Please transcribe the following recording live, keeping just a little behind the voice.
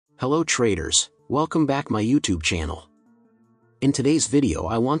Hello traders, welcome back my YouTube channel. In today's video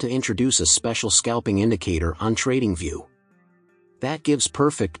I want to introduce a special scalping indicator on Tradingview that gives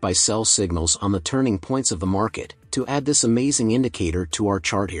perfect buy-sell signals on the turning points of the market. To add this amazing indicator to our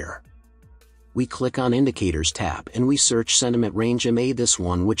chart here, we click on Indicators tab and we search Sentiment Range MA, this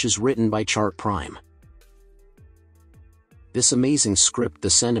one which is written by Chart Prime. This amazing script, the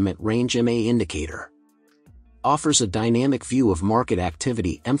Sentiment Range MA indicator, offers a dynamic view of market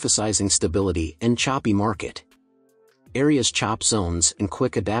activity emphasizing stability and choppy market areas, chop zones, and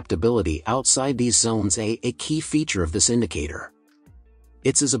quick adaptability outside these zones. A key feature of this indicator,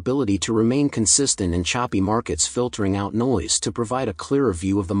 it's its ability to remain consistent in choppy markets, filtering out noise to provide a clearer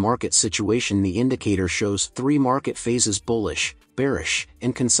view of the market situation. The indicator shows 3 market phases: bullish, bearish,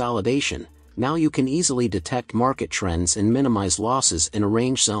 and consolidation. Now you can easily detect market trends and minimize losses in a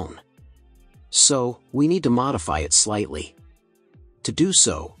range zone. So, we need to modify it slightly. To do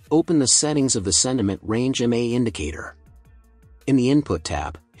so, open the settings of the Sentiment Range MA indicator. In the Input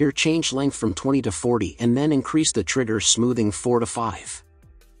tab, here change length from 20 to 40 and then increase the trigger smoothing 4 to 5.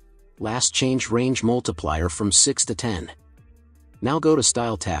 Last, change range multiplier from 6 to 10. Now go to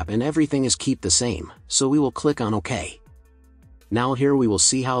Style tab and everything is keep the same, so we will click on OK. Now here we will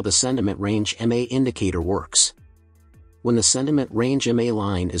see how the Sentiment Range MA indicator works. When the Sentiment Range MA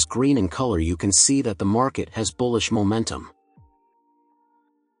line is green in color, you can see that the market has bullish momentum.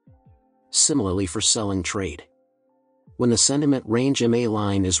 Similarly for selling trade, when the Sentiment Range MA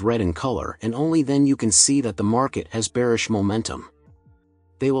line is red in color, and only then you can see that the market has bearish momentum.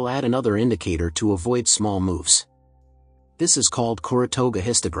 They will add another indicator to avoid small moves. This is called Kurutoga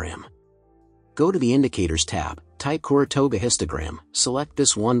Histogram. Go to the Indicators tab, type Kurutoga Histogram, select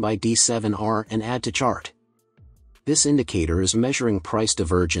this one by D7R and add to chart. This indicator is measuring price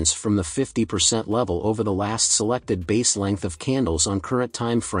divergence from the 50% level over the last selected base length of candles on current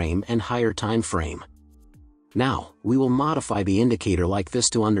time frame and higher time frame. Now, we will modify the indicator like this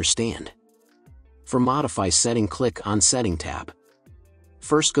to understand. For Modify Setting, click on Setting tab.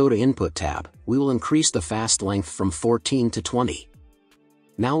 First go to Input tab, we will increase the fast length from 14 to 20.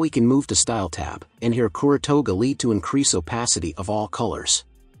 Now we can move to Style tab, and here Kurutoga Lead to increase opacity of all colors.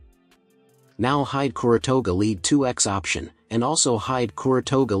 Now hide Kurutoga Lead 2x option, and also hide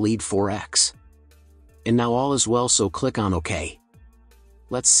Kurutoga Lead 4x. And now all is well, so click on OK.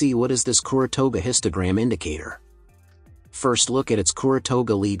 Let's see what is this Kurutoga Histogram indicator. First look at its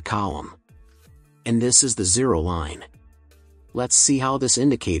Kurutoga Lead column. And this is the 0 line. Let's see how this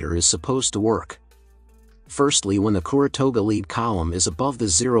indicator is supposed to work. Firstly, when the Kurutoga Lead column is above the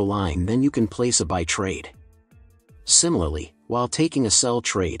 0 line, then you can place a buy trade. Similarly, while taking a sell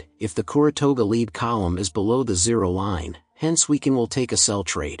trade, if the Kurutoga Lead column is below the 0 line, hence we will take a sell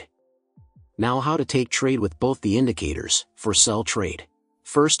trade. Now how to take trade with both the indicators. For sell trade,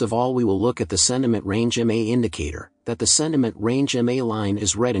 first of all we will look at the Sentiment Range MA indicator, that the Sentiment Range MA line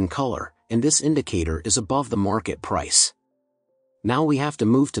is red in color, and this indicator is above the market price. Now we have to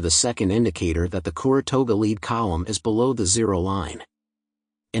move to the second indicator, that the Kurutoga Lead column is below the 0 line.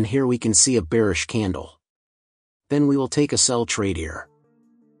 And here we can see a bearish candle. Then we will take a sell trade here,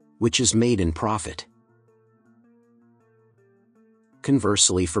 which is made in profit.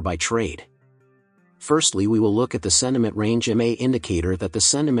 Conversely, for buy trade, firstly we will look at the Sentiment Range MA indicator, that the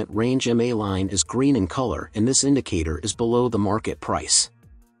Sentiment Range MA line is green in color and this indicator is below the market price.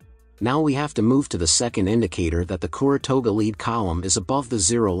 Now we have to move to the second indicator, that the Kurutoga Lead column is above the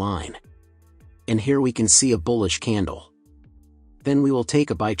 0 line. And here we can see a bullish candle. Then we will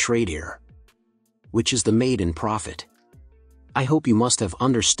take a buy trade here, which is the made in profit. I hope you must have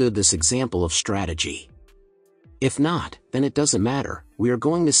understood this example of strategy. If not, then it doesn't matter, we are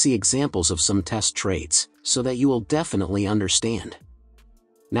going to see examples of some test trades, so that you will definitely understand.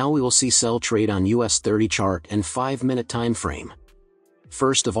 Now we will see sell trade on US 30 chart and 5-minute time frame.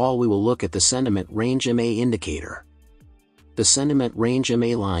 First of all we will look at the Sentiment Range MA indicator. The Sentiment Range MA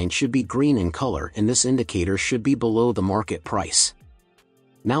line should be green in color and this indicator should be below the market price.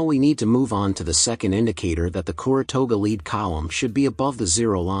 Now we need to move on to the second indicator, that the Kurutoga Lead column should be above the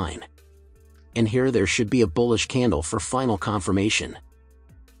 0 line. And here there should be a bullish candle for final confirmation.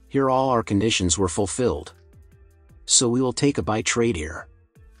 Here all our conditions were fulfilled. So we will take a buy trade here.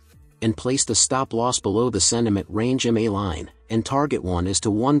 And place the stop loss below the Sentiment Range MA line, and target 1 is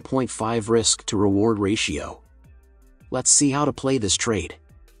to 1.5 risk to reward ratio. Let's see how to play this trade.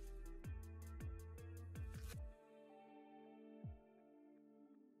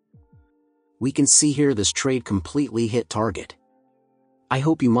 We can see here this trade completely hit target. I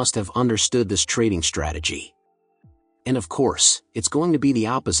hope you must have understood this trading strategy. And of course, it's going to be the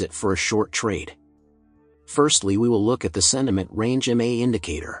opposite for a short trade. Firstly, we will look at the Sentiment Range MA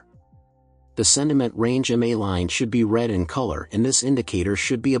indicator. The sentiment range MA line should be red in color and this indicator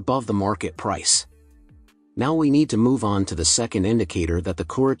should be above the market price. Now we need to move on to the second indicator that the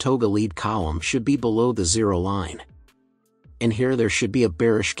Kurutoga lead column should be below the zero line. And here there should be a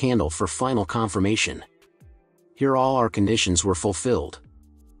bearish candle for final confirmation. Here all our conditions were fulfilled.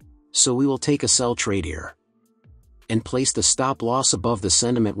 So we will take a sell trade here. And place the stop loss above the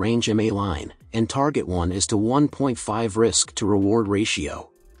sentiment range MA line, and target 1 is to 1.5 risk to reward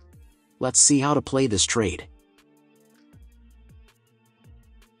ratio. Let's see how to play this trade.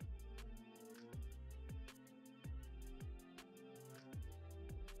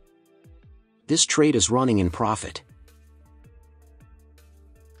 This trade is running in profit.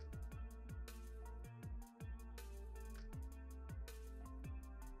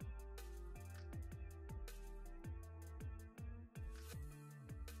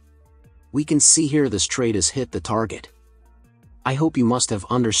 We can see here this trade has hit the target. I hope you must have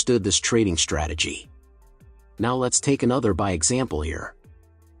understood this trading strategy. Now let's take another by example here.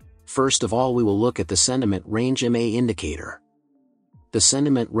 First of all, we will look at the sentiment range MA indicator. The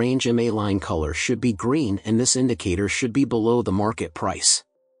sentiment range MA line color should be green and this indicator should be below the market price.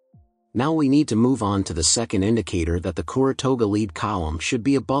 Now we need to move on to the second indicator that the Kurutoga lead column should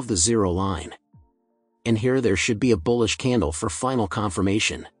be above the zero line. And here there should be a bullish candle for final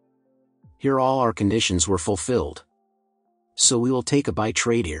confirmation. Here all our conditions were fulfilled. So we will take a buy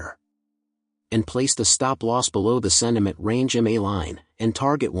trade here. And place the stop loss below the sentiment range MA line, and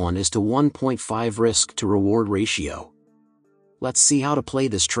target 1 is to 1.5 risk to reward ratio. Let's see how to play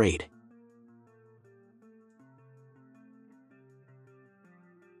this trade.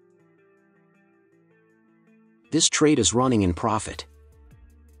 This trade is running in profit.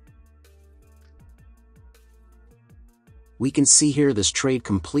 We can see here this trade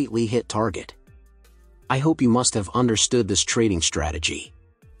completely hit target. I hope you must have understood this trading strategy.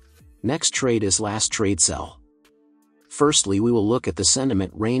 Next trade is last trade sell. Firstly, we will look at the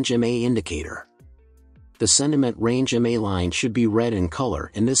sentiment range MA indicator. The sentiment range MA line should be red in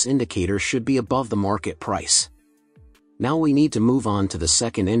color and this indicator should be above the market price. Now we need to move on to the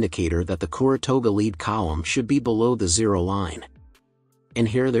second indicator that the Kurutoga lead column should be below the zero line. And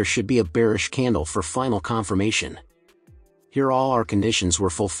here there should be a bearish candle for final confirmation. Here all our conditions were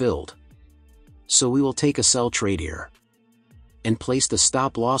fulfilled. So we will take a sell trade here. And place the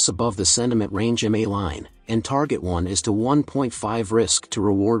stop loss above the sentiment range MA line, and target 1 is to 1.5 risk to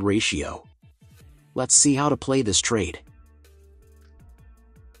reward ratio. Let's see how to play this trade.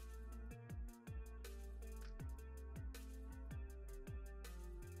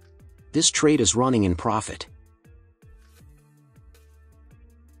 This trade is running in profit.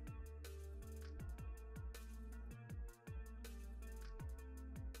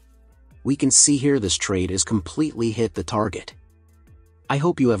 We can see here this trade is completely hit the target. I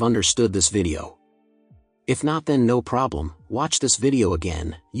hope you have understood this video. If not, then no problem, watch this video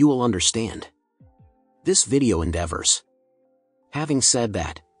again, you will understand. This video endeavors. Having said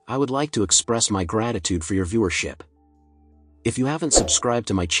that, I would like to express my gratitude for your viewership. If you haven't subscribed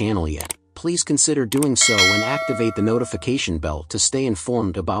to my channel yet, please consider doing so and activate the notification bell to stay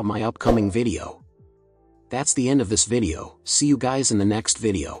informed about my upcoming video. That's the end of this video, see you guys in the next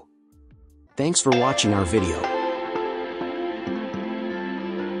video. Thanks for watching our video.